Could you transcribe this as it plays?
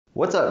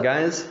What's up,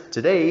 guys?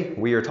 Today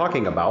we are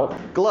talking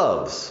about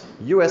gloves,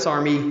 U.S.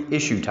 Army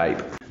issue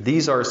type.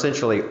 These are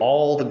essentially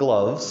all the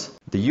gloves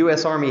the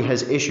U.S. Army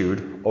has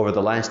issued over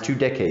the last 2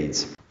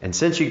 decades. And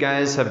since you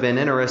guys have been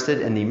interested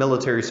in the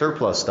military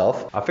surplus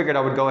stuff, I figured I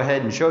would go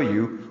ahead and show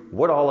you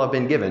what all I've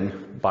been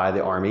given by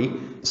the Army.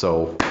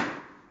 So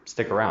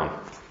stick around.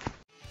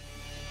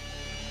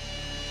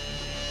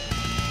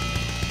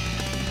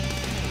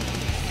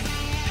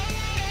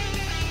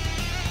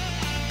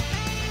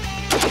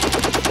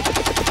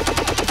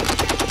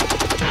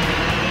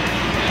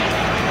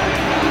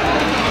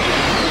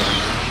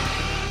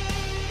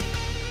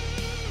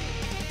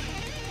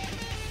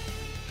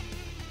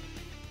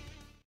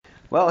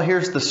 Well,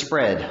 here's the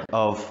spread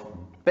of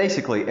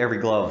basically every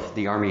glove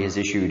the Army has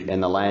issued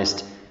in the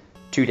last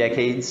 2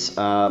 decades,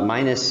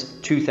 minus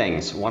 2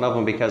 things. One of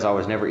them because I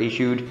was never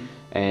issued,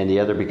 and the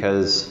other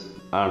because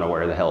I don't know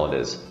where the hell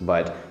it is.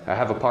 But I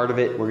have a part of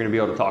it, we're gonna be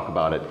able to talk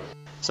about it.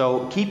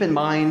 So keep in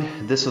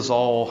mind, this is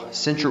all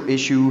Central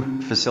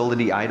Issue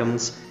Facility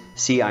items,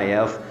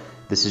 CIF.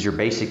 This is your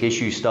basic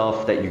issue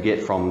stuff that you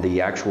get from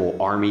the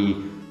actual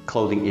Army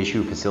clothing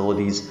issue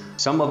facilities.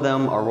 Some of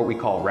them are what we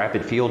call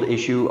rapid field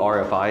issue,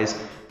 RFIs.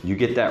 You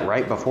get that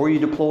right before you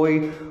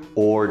deploy,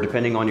 or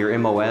depending on your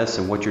MOS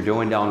and what you're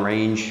doing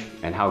downrange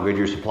and how good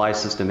your supply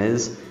system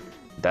is,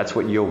 that's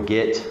what you'll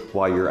get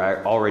while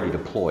you're already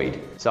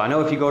deployed. So I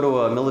know if you go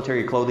to a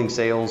military clothing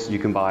sales, you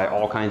can buy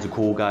all kinds of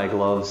cool guy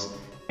gloves.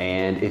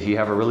 And if you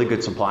have a really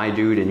good supply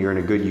dude and you're in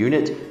a good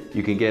unit,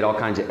 you can get all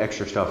kinds of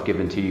extra stuff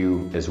given to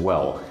you as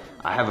well.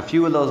 I have a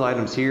few of those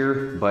items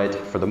here, but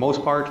for the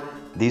most part,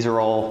 these are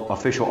all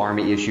official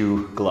Army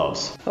issue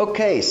gloves.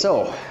 Okay,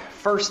 so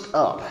first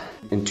up,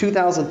 in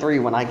 2003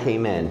 when I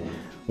came in,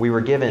 we were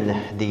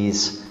given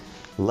these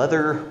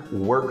leather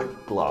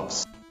work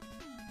gloves.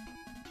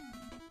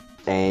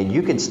 And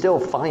you can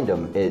still find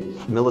them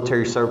at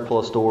military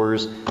surplus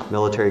stores,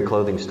 military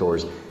clothing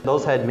stores.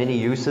 Those had many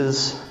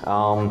uses,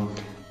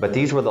 but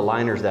these were the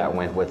liners that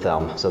went with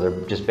them. So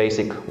they're just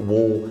basic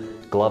wool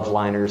glove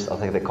liners. I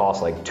think they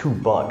cost like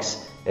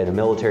 $2 at a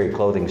military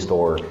clothing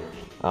store.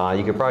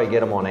 You could probably get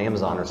them on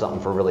Amazon or something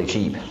for really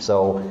cheap.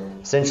 So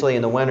essentially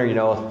in the winter, you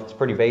know, it's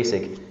pretty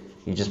basic.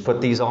 You just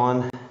put these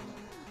on,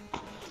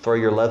 throw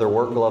your leather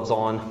work gloves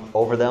on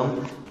over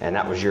them, and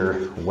that was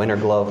your winter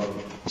glove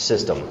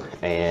system.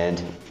 And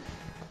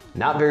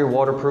not very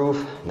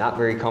waterproof, not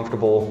very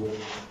comfortable,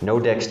 no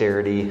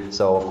dexterity.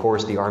 So of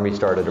course the Army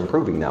started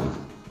improving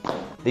them.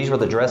 These were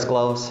the dress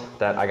gloves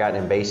that I got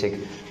in basic.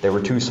 They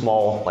were too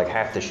small, like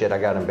half the shit I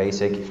got in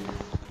basic.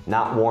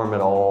 Not warm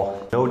at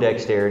all, no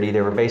dexterity.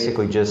 They were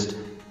basically just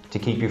to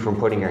keep you from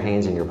putting your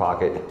hands in your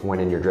pocket when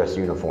in your dress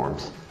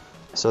uniforms.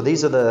 So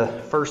these are the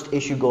first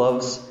issue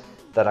gloves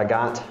that I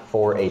got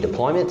for a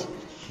deployment.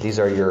 These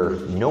are your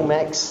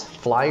Nomex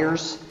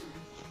Flyers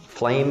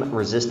flame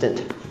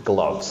resistant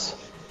gloves.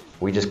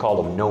 We just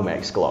call them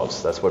Nomex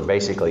gloves. That's what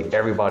basically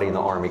everybody in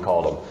the Army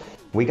called them.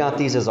 We got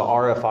these as a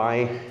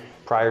RFI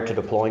prior to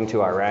deploying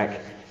to Iraq.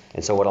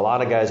 And so what a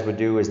lot of guys would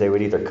do is they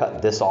would either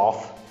cut this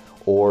off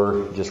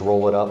or just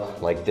roll it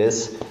up like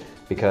this,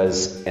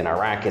 because in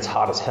Iraq it's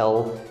hot as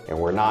hell and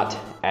we're not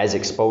as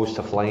exposed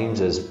to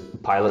flames as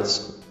pilots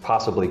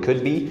possibly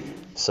could be.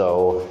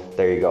 So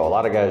there you go. A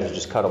lot of guys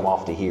just cut them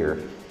off to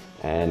here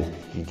and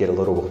you get a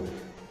little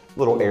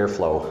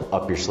airflow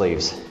up your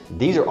sleeves.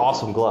 These are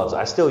awesome gloves.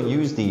 I still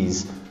use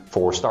these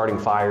for starting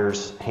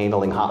fires,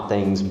 handling hot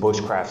things,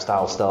 bushcraft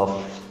style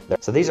stuff.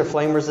 So these are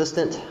flame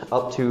resistant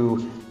up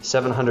to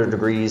 700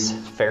 degrees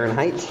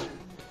Fahrenheit.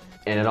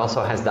 And it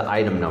also has the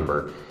item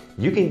number.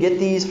 You can get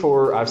these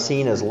for, I've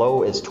seen as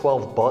low as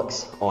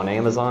 $12 on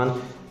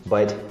Amazon,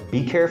 but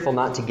be careful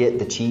not to get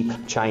the cheap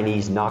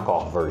Chinese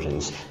knockoff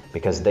versions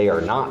because they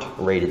are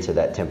not rated to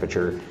that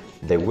temperature.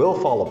 They will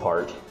fall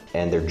apart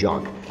and they're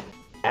junk.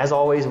 As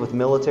always with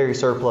military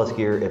surplus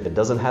gear, if it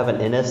doesn't have an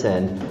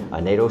NSN,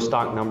 a NATO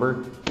stock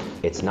number,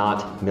 it's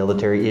not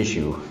military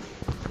issue.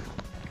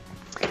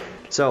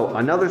 So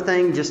another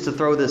thing, just to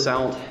throw this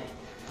out,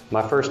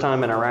 my first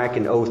time in Iraq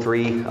in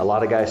 03, a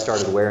lot of guys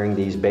started wearing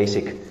these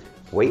basic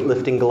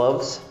weightlifting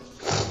gloves.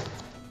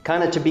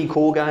 Kind of to be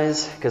cool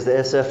guys, because the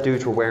SF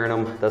dudes were wearing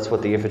them. That's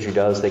what the infantry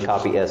does, they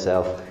copy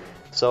SF.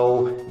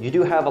 So you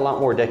do have a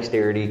lot more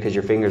dexterity because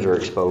your fingers are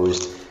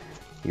exposed.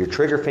 Your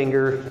trigger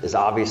finger is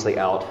obviously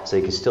out, so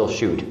you can still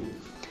shoot.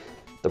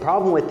 The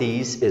problem with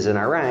these is in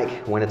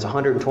Iraq, when it's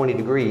 120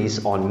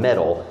 degrees on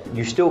metal,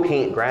 you still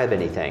can't grab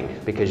anything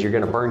because you're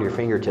gonna burn your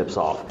fingertips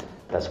off.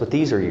 That's what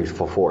these are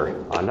useful for.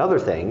 Another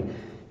thing,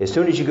 as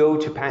soon as you go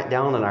to pat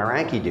down an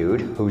Iraqi dude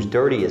who's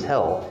dirty as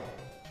hell,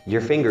 your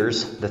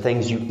fingers, the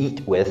things you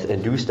eat with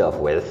and do stuff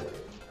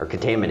with, are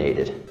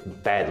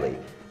contaminated badly.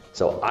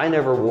 So I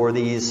never wore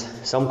these.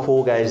 Some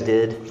cool guys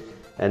did,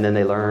 and then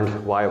they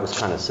learned why it was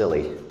kind of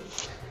silly.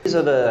 These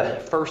are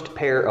the first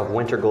pair of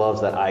winter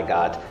gloves that I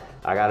got.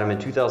 I got them in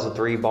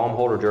 2003,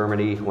 Baumholder,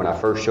 Germany, when I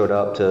first showed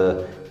up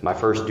to my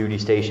first duty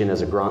station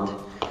as a grunt.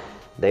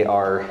 They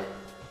are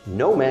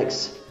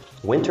Nomex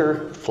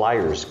Winter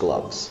Flyers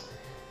gloves,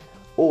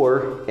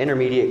 or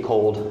intermediate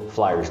cold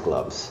Flyers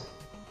gloves.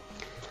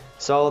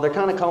 So they're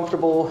kind of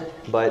comfortable,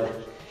 but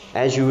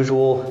as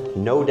usual,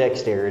 no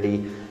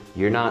dexterity.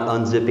 You're not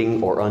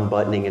unzipping or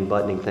unbuttoning and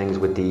buttoning things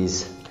with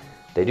these.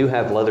 They do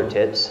have leather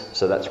tips,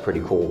 so that's pretty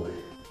cool.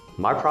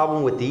 My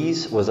problem with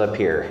these was up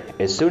here.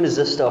 As soon as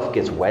this stuff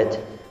gets wet,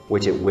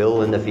 which it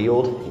will in the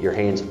field, your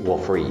hands will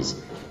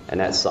freeze, and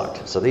that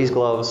sucked. So these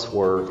gloves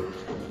were,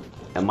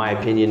 in my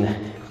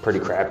opinion, pretty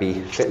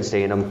crappy. Shouldn't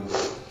stay in them.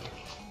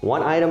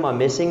 One item I'm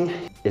missing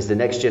is the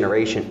next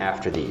generation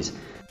after these.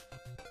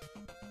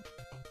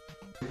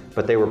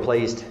 But they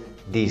replaced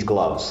these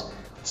gloves.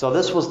 So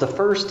this was the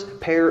first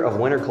pair of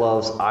winter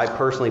gloves I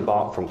personally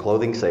bought from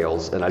clothing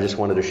sales, and I just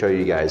wanted to show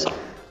you guys.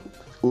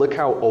 Look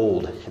how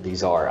old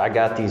these are. I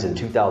got these in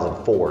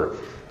 2004,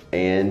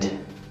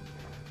 and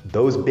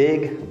those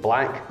big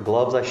black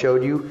gloves I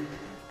showed you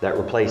that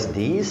replaced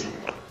these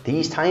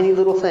tiny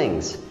little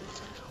things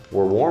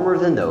were warmer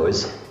than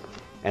those,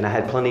 and I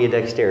had plenty of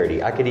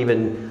dexterity. I could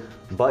even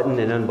button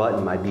and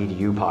unbutton my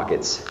BDU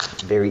pockets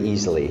very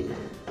easily.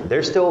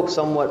 They're still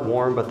somewhat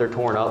warm, but they're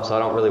torn up, so I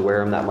don't really wear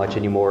them that much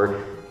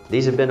anymore.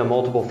 These have been to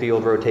multiple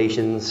field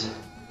rotations,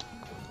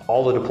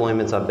 all the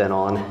deployments I've been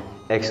on.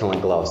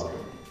 Excellent gloves.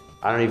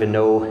 I don't even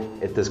know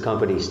if this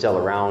company is still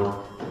around.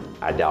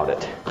 I doubt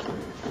it.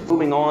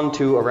 Moving on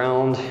to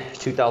around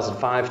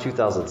 2005,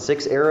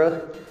 2006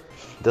 era,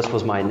 this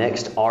was my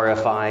next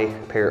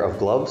RFI pair of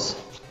gloves.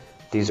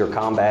 These are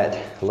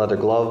combat leather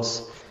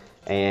gloves,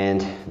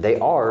 and they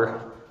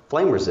are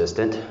flame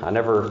resistant. I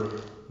never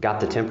got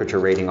the temperature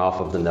rating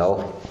off of them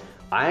though.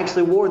 I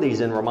actually wore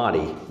these in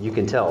Ramadi, you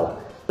can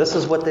tell. This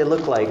is what they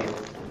look like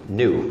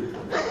new.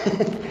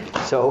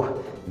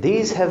 So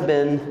these have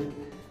been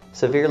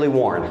severely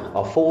worn.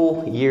 A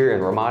full year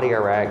in Ramadi,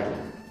 Iraq,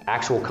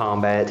 actual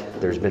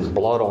combat. There's been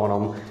blood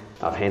on them.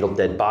 I've handled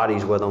dead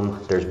bodies with them.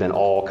 There's been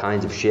all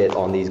kinds of shit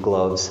on these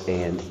gloves,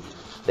 and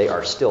they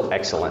are still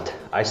excellent.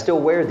 I still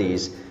wear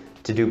these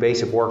to do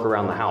basic work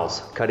around the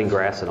house, cutting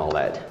grass and all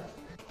that.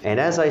 And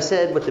as I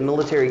said with the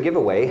military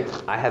giveaway,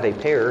 I have a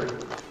pair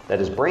that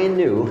is brand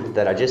new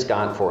that I just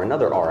got for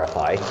another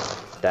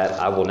RFI that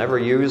I will never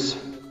use,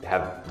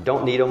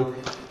 don't need them.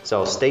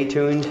 So stay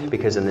tuned,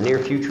 because in the near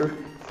future,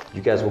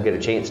 you guys will get a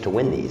chance to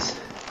win these.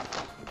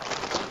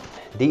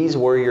 These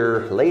were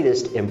your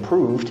latest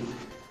improved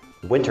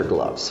winter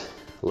gloves.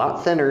 A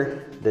lot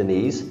thinner than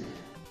these,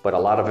 but a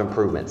lot of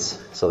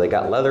improvements. So they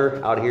got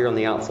leather out here on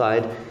the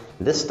outside.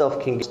 This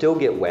stuff can still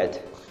get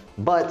wet,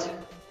 but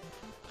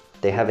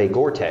they have a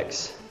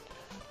Gore-Tex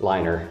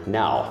liner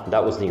now.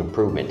 That was the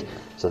improvement.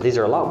 So these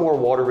are a lot more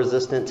water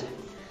resistant.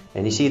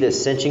 And you see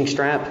this cinching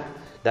strap?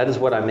 That is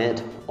what I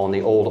meant on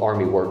the old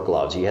Army work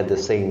gloves. You had the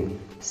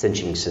same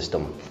cinching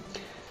system.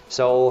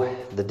 So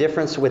the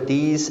difference with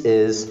these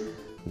is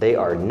they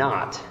are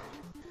not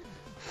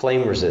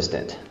flame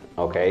resistant,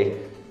 okay?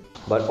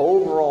 But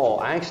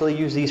overall, I actually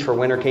use these for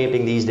winter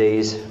camping these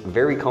days.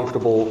 Very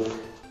comfortable,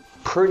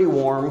 pretty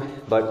warm,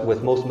 but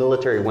with most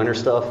military winter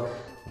stuff,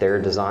 they're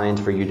designed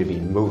for you to be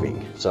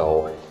moving.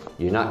 So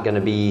you're not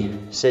gonna be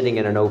sitting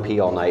in an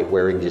OP all night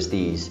wearing just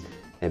these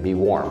and be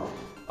warm.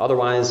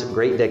 Otherwise,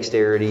 great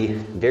dexterity,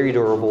 very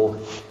durable.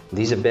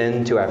 These have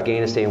been to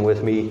Afghanistan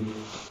with me,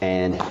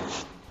 and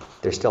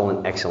they're still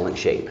in excellent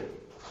shape.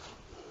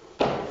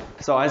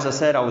 So as I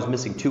said, I was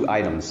missing two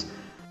items.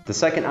 The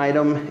second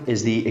item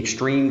is the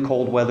extreme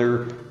cold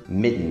weather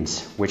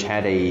mittens, which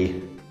had a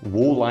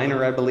wool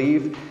liner, I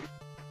believe.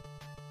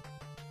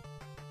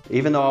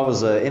 Even though I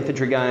was an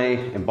infantry guy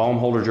in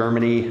Baumholder,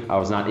 Germany, I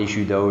was not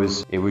issued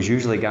those. It was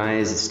usually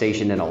guys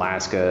stationed in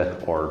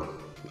Alaska or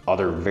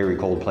other very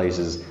cold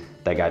places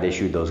that got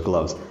issued those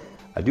gloves.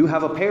 I do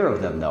have a pair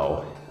of them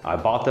though. I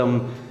bought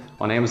them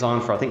on Amazon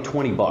for I think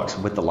 20 bucks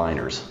with the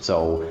liners.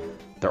 So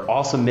they're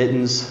awesome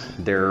mittens.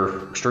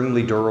 They're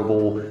extremely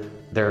durable.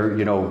 They're,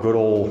 you know, good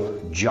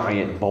old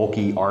giant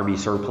bulky Army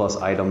surplus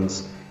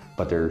items,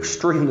 but they're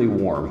extremely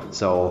warm.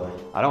 So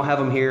I don't have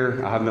them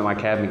here. I have them in my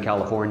cabin in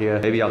California.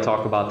 Maybe I'll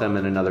talk about them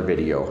in another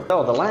video.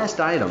 So the last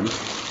item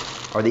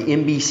are the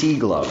MBC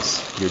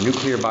gloves, your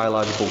nuclear,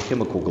 biological,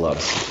 chemical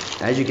gloves.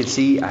 As you can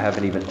see, I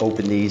haven't even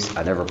opened these.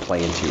 I never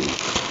plan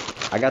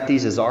to. I got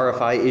these as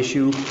RFI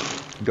issue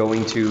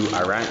going to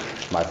Iraq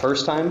my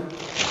first time,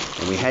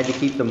 and we had to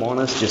keep them on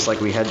us just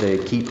like we had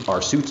to keep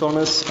our suits on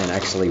us and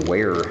actually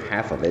wear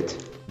half of it.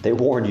 They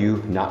warned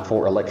you not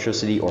for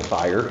electricity or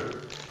fire,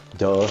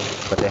 duh,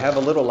 but they have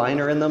a little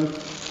liner in them,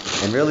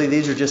 and really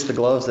these are just the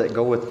gloves that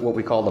go with what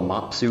we call the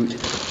mop suit.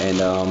 And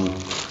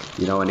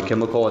you know, in a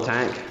chemical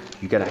attack,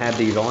 you gotta have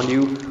these on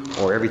you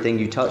or everything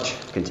you touch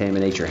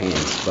contaminates your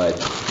hands. But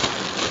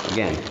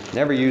again,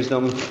 never used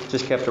them,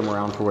 just kept them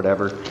around for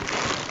whatever.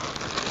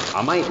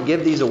 I might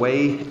give these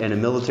away in a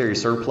military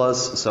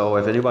surplus, so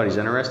if anybody's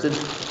interested,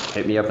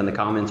 hit me up in the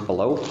comments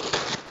below,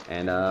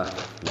 and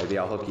maybe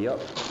I'll hook you up.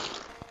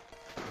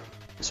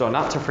 So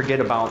not to forget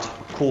about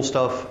cool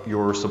stuff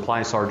your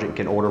supply sergeant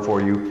can order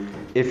for you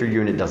if your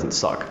unit doesn't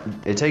suck.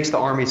 It takes the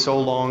Army so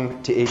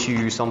long to issue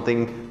you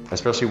something,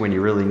 especially when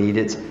you really need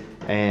it,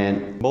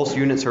 and most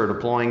units who are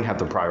deploying have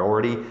the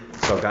priority.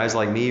 So guys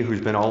like me,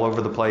 who's been all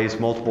over the place,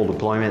 multiple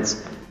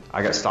deployments,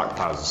 I got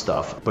stockpiles of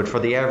stuff. But for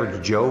the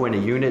average Joe in a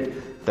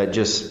unit that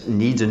just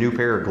needs a new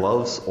pair of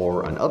gloves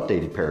or an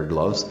updated pair of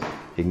gloves,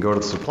 he can go to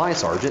the supply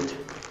sergeant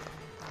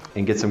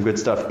and get some good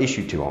stuff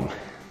issued to him.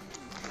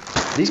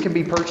 These can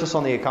be purchased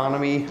on the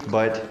economy,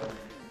 but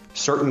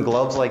certain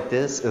gloves like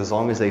this, as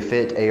long as they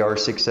fit AR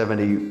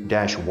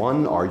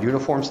 670-1, our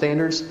uniform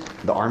standards,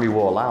 the Army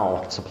will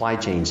allow supply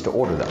chains to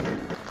order them.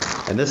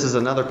 And this is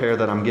another pair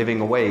that I'm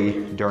giving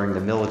away during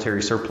the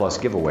military surplus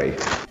giveaway.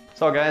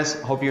 So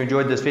guys, hope you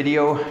enjoyed this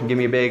video. Give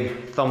me a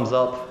big thumbs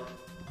up,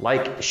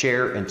 like,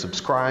 share, and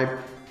subscribe.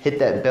 Hit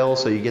that bell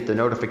so you get the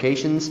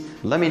notifications.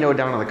 Let me know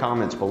down in the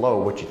comments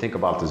below what you think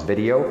about this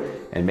video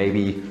and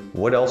maybe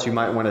what else you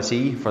might want to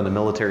see from the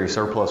military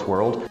surplus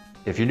world.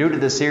 If you're new to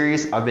this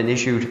series, I've been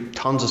issued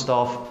tons of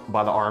stuff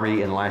by the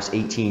Army in the last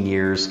 18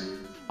 years.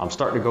 I'm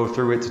starting to go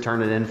through it to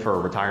turn it in for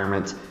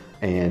retirement,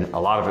 and a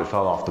lot of it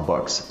fell off the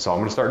books. So I'm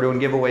gonna start doing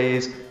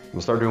giveaways, I'm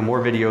gonna start doing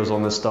more videos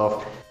on this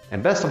stuff.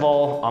 And best of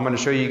all, I'm gonna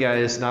show you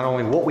guys not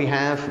only what we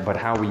have, but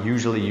how we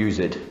usually use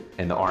it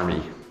in the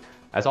Army.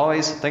 As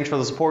always, thanks for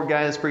the support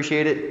guys,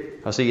 appreciate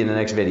it. I'll see you in the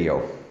next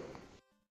video.